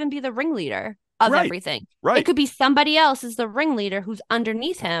might not even be the ringleader of everything. Right. It could be somebody else is the ringleader who's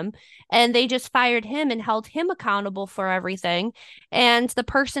underneath him, and they just fired him and held him accountable for everything. And the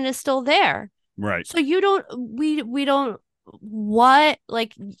person is still there. Right. So we don't,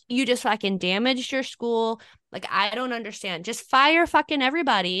 you just fucking damaged your school. I don't understand. Just fire fucking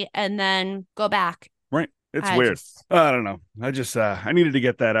everybody and then go back. Right. It's weird. I don't know. I just I needed to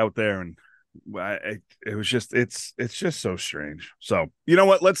get that out there, and it was just it's just so strange. So you know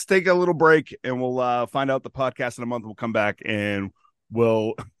what? Let's take a little break, and we'll find out the podcast in a month. We'll come back and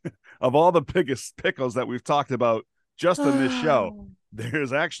we'll of all the biggest pickles that we've talked about just on this show,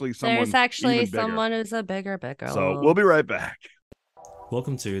 there's actually someone who's a bigger pickle. So we'll be right back.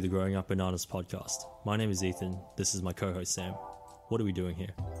 Welcome to the Growing Up Bananas podcast. My name is Ethan. This is my co-host Sam. What are we doing here?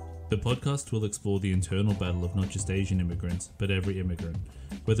 The podcast will explore the internal battle of not just Asian immigrants, but every immigrant.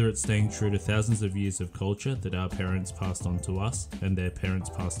 Whether it's staying true to thousands of years of culture that our parents passed on to us and their parents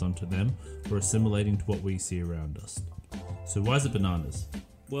passed on to them, or assimilating to what we see around us. So why is it bananas?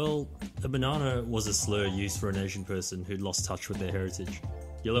 Well, a banana was a slur used for an Asian person who'd lost touch with their heritage.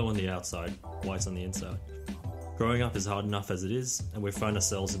 Yellow on the outside, white on the inside. Growing up is hard enough as it is, and we find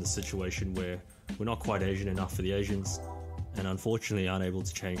ourselves in a situation where we're not quite Asian enough for the Asians, and unfortunately aren't able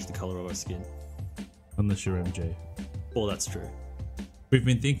to change the colour of our skin. Unless you're MJ. Well, that's true. We've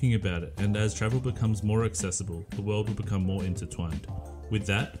been thinking about it, and as travel becomes more accessible, the world will become more intertwined. With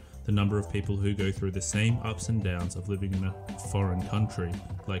that, the number of people who go through the same ups and downs of living in a foreign country,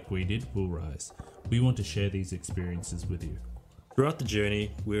 like we did, will rise. We want to share these experiences with you. Throughout the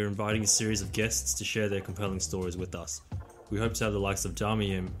journey, we're inviting a series of guests to share their compelling stories with us. We hope to have the likes of Dami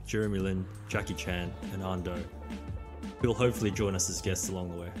Yim, Jeremy Lin, Jackie Chan, and Ando, who will hopefully join us as guests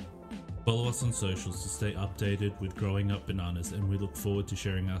along the way. Follow us on socials to stay updated with Growing Up Bananas, and we look forward to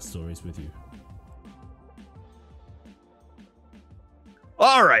sharing our stories with you.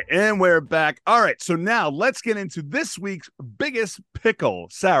 All right, and we're back. All right, so now let's get into this week's biggest pickle.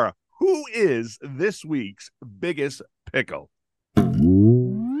 Sarah, who is this week's biggest pickle?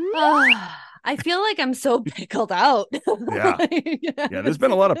 I feel like I'm so pickled out. Yeah, there's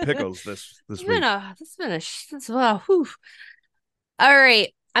been a lot of pickles this week. Whew. All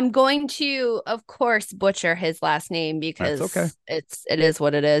right, I'm going to, of course, butcher his last name because it is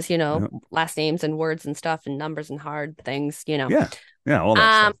what it is. Last names and words and stuff and numbers and hard things. Yeah, all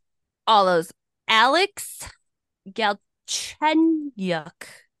that stuff. All those. Alex Galchenyuk. Yeah,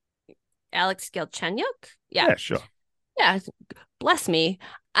 Yeah, sure. Yeah, bless me.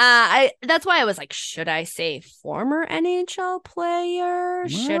 That's why I was like, should I say former NHL player?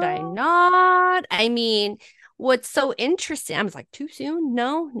 Should I Well, not? I mean, what's so interesting? I was like, too soon?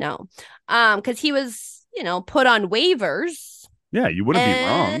 No. Because he was, put on waivers, yeah, you wouldn't be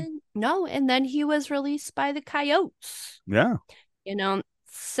wrong. and no, and then he was released by the Coyotes. Yeah.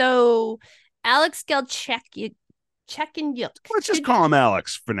 So Alex Galchenyuk, Let's just call him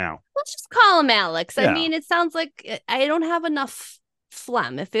Alex for now. let's just call him Alex. I Yeah. mean, it sounds like I don't have enough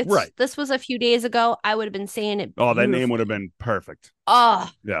phlegm. If Right. this was a few days ago, I would have been saying it. Oh, that name would have beautifully. been perfect. Oh,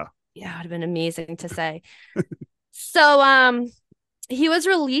 Yeah. yeah, it would have been amazing to say. So, he was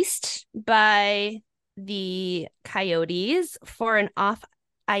released by the Coyotes for an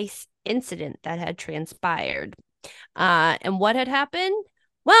off-ice incident that had transpired. And what had happened?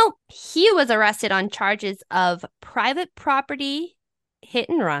 Well, he was arrested on charges of private property hit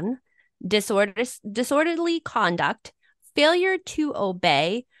and run, disorderly conduct, failure to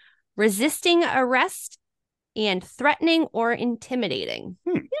obey, resisting arrest, and threatening or intimidating.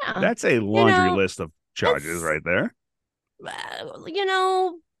 Yeah. That's a laundry list of charges right there.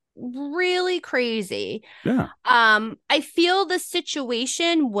 Really crazy. Yeah. I feel the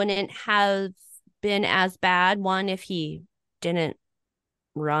situation wouldn't have been as bad, one, if he didn't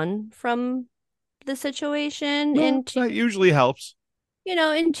run from the situation, Well, and that usually helps.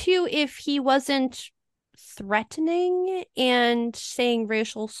 and two, if he wasn't threatening and saying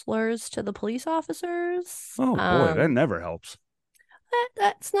racial slurs to the police officers. Oh boy, that never helps.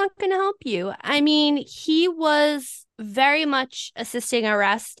 That's not going to help you. I mean, he was very much assisting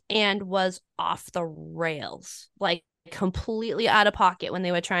arrest and was off the rails, like completely out of pocket when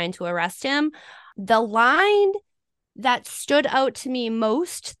they were trying to arrest him. The line that stood out to me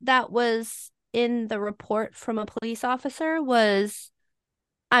most that was in the report from a police officer was,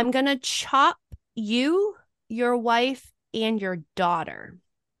 "I'm going to chop you, your wife, and your daughter."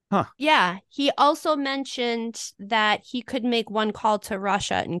 Huh. Yeah. He also mentioned that he could make one call to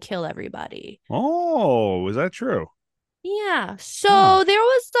Russia and kill everybody. Oh, is that true? Yeah. So there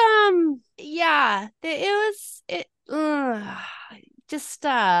was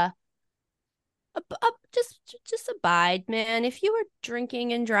just abide, man. If you were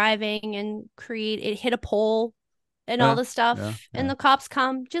drinking and driving and hit a pole and all the stuff, and the cops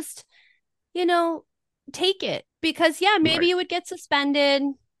come, just take it, because maybe you would get suspended.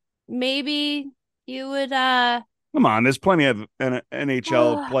 Maybe you would Come on, there's plenty of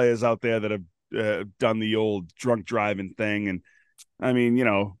NHL players out there that have done the old drunk driving thing, and I mean,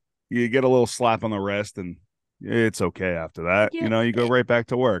 you get a little slap on the wrist and it's okay after that. You go right back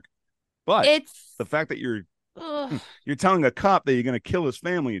to work. But it's the fact that you're telling a cop that you're going to kill his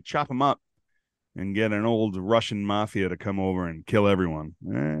family and chop him up and get an old Russian mafia to come over and kill everyone,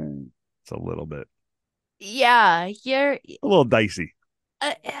 it's a little bit. Yeah, you're a little dicey.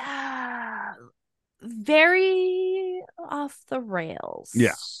 Very off the rails.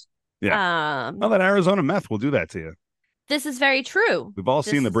 Yeah. Well, that Arizona meth will do that to you. This is very true. We've all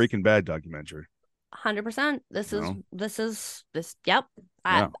seen the Breaking Bad documentary. 100%. This. Yep. Yeah.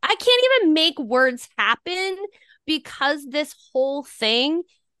 I can't even make words happen, because this whole thing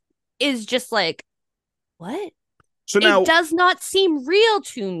is just like, what? So now it does not seem real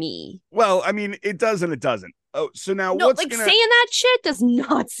to me. Well, I mean, it does and it doesn't. Oh, so now saying that shit does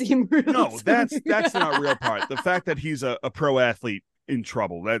not seem real. No, that's not real part. The fact that he's a pro athlete in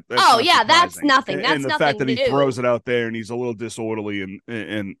trouble. That's that's nothing. That's and the nothing fact that he new. throws it out there and he's a little disorderly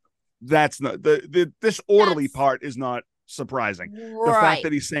and that's not the disorderly part is not surprising. Right. The fact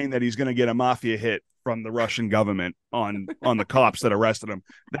that he's saying that he's going to get a mafia hit from the Russian government on the cops that arrested him,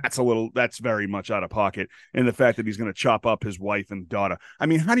 that's very much out of pocket. And the fact that he's going to chop up his wife and daughter. I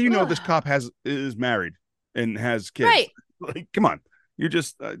mean, how do you know this cop is married and has kids? Right. Like, come on. You're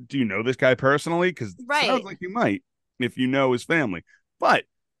just do you know this guy personally? Because it sounds like you might if you know his family. But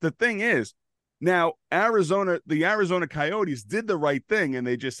the thing is, now the Arizona Coyotes did the right thing and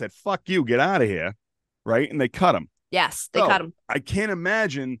they just said, fuck you, get out of here. Right. And they cut him. Yes, they cut him. I can't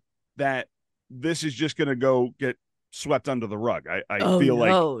imagine that this is just going to go get swept under the rug. I feel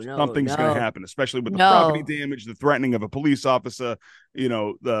like something's going to happen, especially with the property damage, the threatening of a police officer,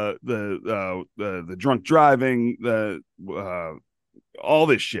 the drunk driving, all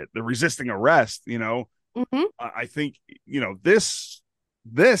this shit, the resisting arrest, Mm-hmm. I think,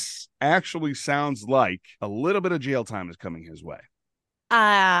 this actually sounds like a little bit of jail time is coming his way.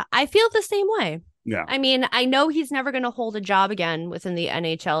 I feel the same way. Yeah. I mean, I know he's never going to hold a job again within the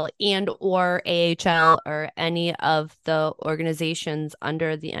NHL and or AHL or any of the organizations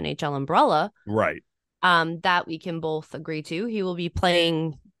under the NHL umbrella. Right. That we can both agree to. He will be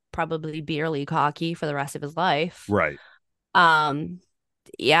playing probably beer league hockey for the rest of his life. Right.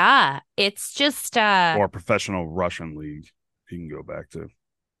 Yeah, it's just Or professional Russian league he can go back to.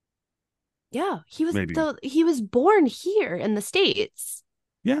 Yeah, he was born here in the States.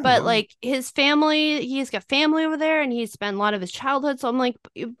 Yeah. But like his family, he's got family over there and he's spent a lot of his childhood. So I'm like,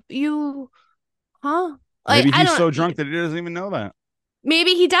 you huh? Like, maybe he's so drunk that he doesn't even know that.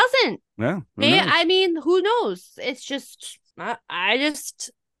 Maybe he doesn't. Yeah. I mean, who knows? It's just, I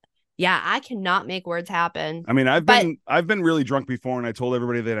cannot make words happen. I mean, I've been really drunk before, and I told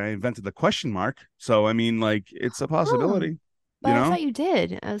everybody that I invented the question mark. So I mean, like, it's a possibility. But I thought you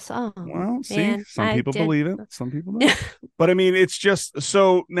did. Well, see, man, some people believe it, some people don't. But I mean, it's just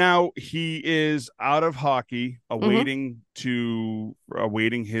so now he is out of hockey, awaiting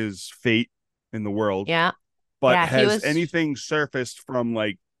his fate in the world. Yeah. But has anything surfaced from,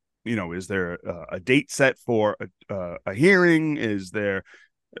 like, is there a date set for a hearing? Is there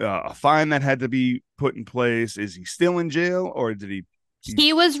a fine that had to be put in place? Is he still in jail, or did he?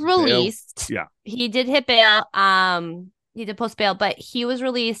 He was released. Bail? Yeah, he did hit bail. He did post bail, but he was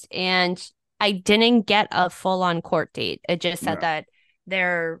released, and I didn't get a full on court date. It just said that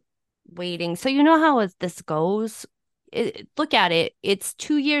they're waiting. So you know how this goes. Look at it. It's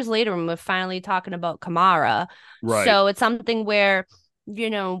 2 years later when we're finally talking about Kamara. Right. So it's something where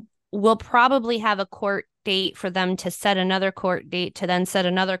we'll probably have a court date for them to set another court date to then set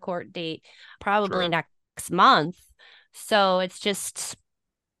another court date probably next month. So it's just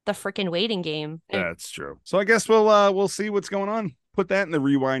the freaking waiting game. That's true. So I guess we'll see what's going on. Put that in the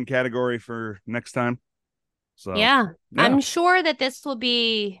rewind category for next time. So yeah. I'm sure that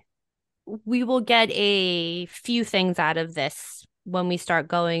we will get a few things out of this when we start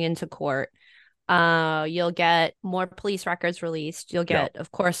going into court. You'll get more police records released. You'll get,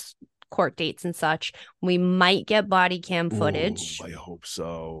 of course, court dates and such. We might get body cam footage. Ooh, I hope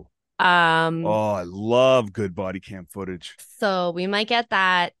so. I love good body cam footage. So we might get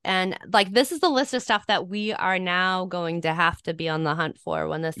that. And like, this is the list of stuff that we are now going to have to be on the hunt for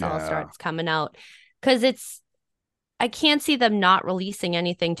when this all starts coming out. Because I can't see them not releasing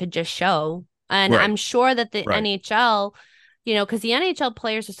anything to just show. And I'm sure that the NHL, because the NHL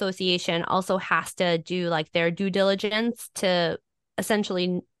Players Association also has to do like their due diligence to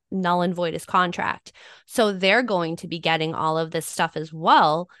essentially null and void his contract. So they're going to be getting all of this stuff as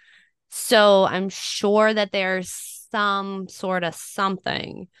well. So I'm sure that there's some sort of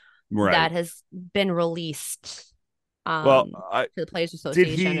something that has been released to the Players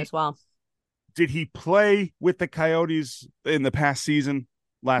Association as well. Did he play with the Coyotes in the past season?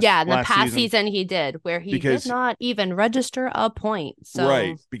 In the past season he did, where he did not even register a point.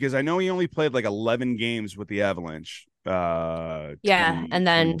 So because I know he only played like 11 games with the Avalanche. And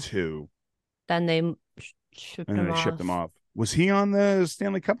then they shipped him off. Was he on the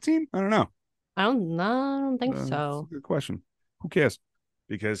Stanley Cup team? I don't know. I don't think so. That's a good question. Who cares?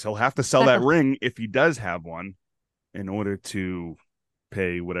 Because he'll have to sell that ring if he does have one in order to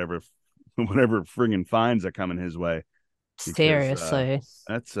pay whatever friggin' fines are coming his way. Because, seriously,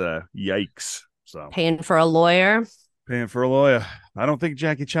 that's yikes. So paying for a lawyer. I don't think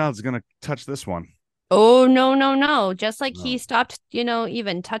Jackie Child's gonna touch this one. Oh, no. Just like he stopped,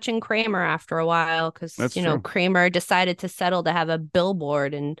 even touching Kramer after a while because, Kramer decided to settle to have a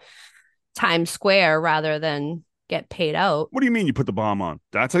billboard in Times Square rather than get paid out. What do you mean you put the bomb on?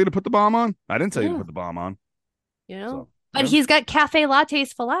 Did I tell you to put the bomb on? I didn't tell you to put the bomb on. But he's got cafe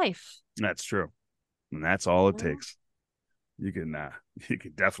lattes for life. That's true. And that's all it takes. You can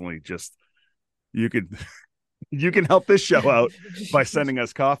definitely just, you can help this show out by sending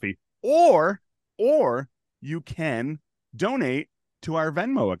us coffee or you can donate to our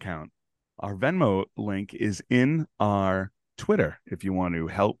Venmo account. Our Venmo link is in our Twitter if you want to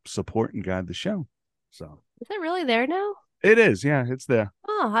help support and guide the show. So is it really there now? It is. Yeah, it's there.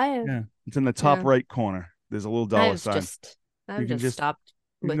 Oh, yeah, it's in the top right corner. There's a little dollar sign. I've just stopped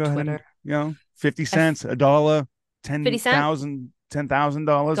with Twitter. 50 cents, $1,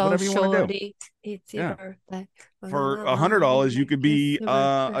 $10,000, whatever you want to do. It's your birthday. For $100, you could be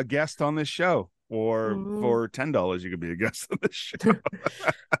a guest on this show. Or for $10, you could be a guest on the show.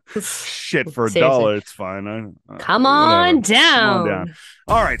 Shit, for $1, it's fine. Come on down.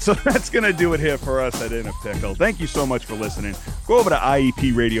 All right, so that's going to do it here for us at In a Pickle. Thank you so much for listening. Go over to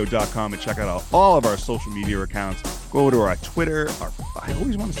iepradio.com and check out all of our social media accounts. Go over to our Twitter. I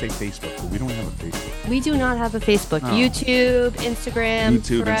always want to say Facebook, but we don't have a Facebook. We do not have a Facebook. YouTube, Instagram,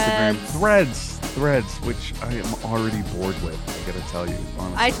 Threads, which I am already bored with, I gotta tell you,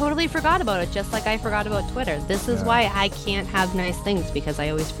 honestly. I totally forgot about it, just like I forgot about Twitter. This is why I can't have nice things, because I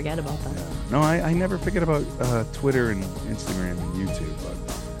always forget about them. No, I never forget about Twitter and Instagram and YouTube, but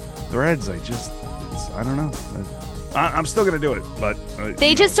Threads, I don't know. I'm still going to do it, but...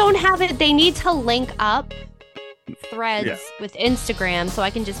 they just don't have it. They need to link up Threads with Instagram so I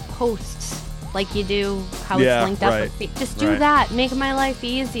can just post like you do how it's linked up with just do that. Make my life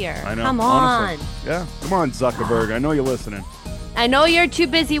easier. I know. Come on. Honestly. Yeah. Come on, Zuckerberg. I know you're listening. I know you're too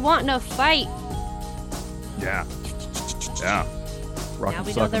busy wanting to fight. Yeah. Yeah. Now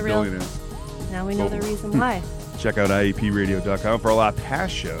we know the reason why. Check out IEPradio.com for all our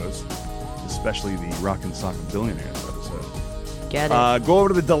past shows, especially the Rockin' Sockin' Billionaires episode. Get it. Go over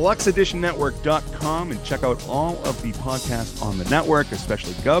to the deluxeeditionnetwork.com and check out all of the podcasts on the network,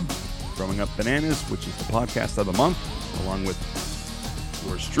 especially Gub, Growing Up Bananas, which is the podcast of the month, along with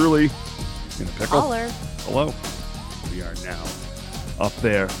yours truly, In a Pickle. Hello. We are now up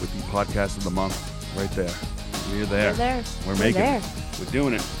there with the podcast of the month, right there. We're there. We're making it. We're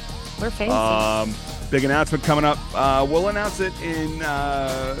doing it. We're fancy. Big announcement coming up. We'll announce it in.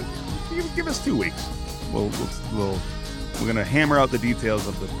 Give us 2 weeks. We're gonna hammer out the details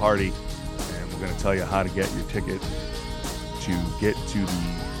of the party, and we're gonna tell you how to get your ticket to get to the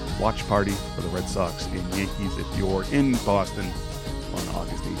watch party for the Red Sox and Yankees if you're in Boston on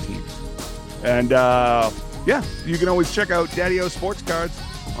August 18th. And you can always check out Daddy-O Sports Cards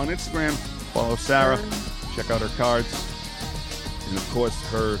on Instagram. Follow Sarah. Check out her cards. And of course,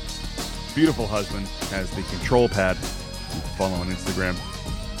 her beautiful husband has the control pad. You can follow on Instagram.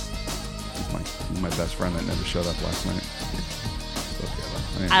 He's my best friend that never showed up last night.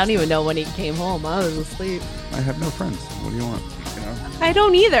 I don't even know when he came home. I was asleep. I have no friends. What do you want? You know? I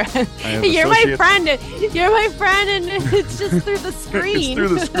don't either. You're my friend. You're my friend, and it's just through the screen. It's through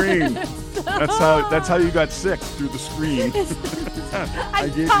the screen. That's how you got sick, through the screen. I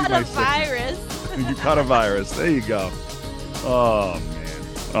caught a virus. You caught a virus. There you go. Oh, man.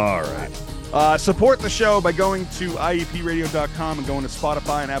 All right. Support the show by going to IEPradio.com and going to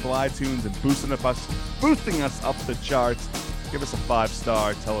Spotify and Apple iTunes and boosting us up the charts. Give us a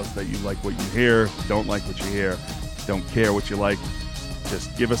 5-star. Tell us that you like what you hear, don't like what you hear, don't care what you like.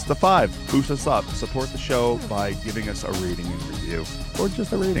 Just give us the 5. Boost us up. Support the show by giving us a rating and review. Or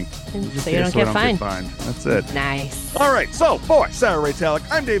just a rating. So you don't get fined. That's it. Nice. All right. So, for Sarah Ray Talek,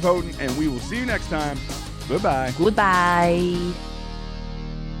 I'm Dave Houghton, and we will see you next time. Goodbye. Goodbye.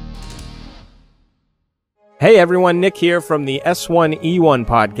 Hey everyone, Nick here from the S1E1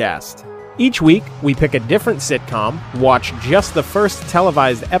 podcast. Each week, we pick a different sitcom, watch just the first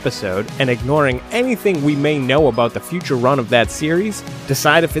televised episode, and ignoring anything we may know about the future run of that series,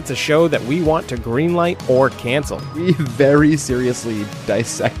 decide if it's a show that we want to greenlight or cancel. We very seriously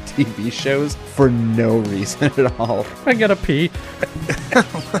dissect TV shows for no reason at all. I gotta pee.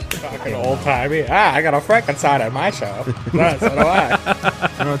 Fucking old-timey. I got a Frankenstein at my show. So do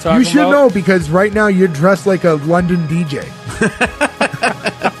I. You should know, because right now you're dressed like a London DJ.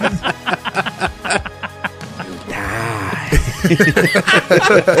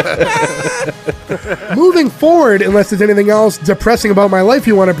 Moving forward, unless there's anything else depressing about my life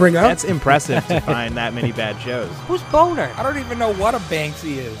you want to bring up. That's impressive to find that many bad shows. Who's Boner? I don't even know what a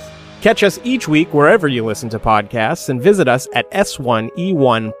Banksy is. Catch us each week wherever you listen to podcasts and visit us at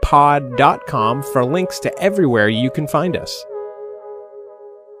s1e1pod.com for links to everywhere you can find us.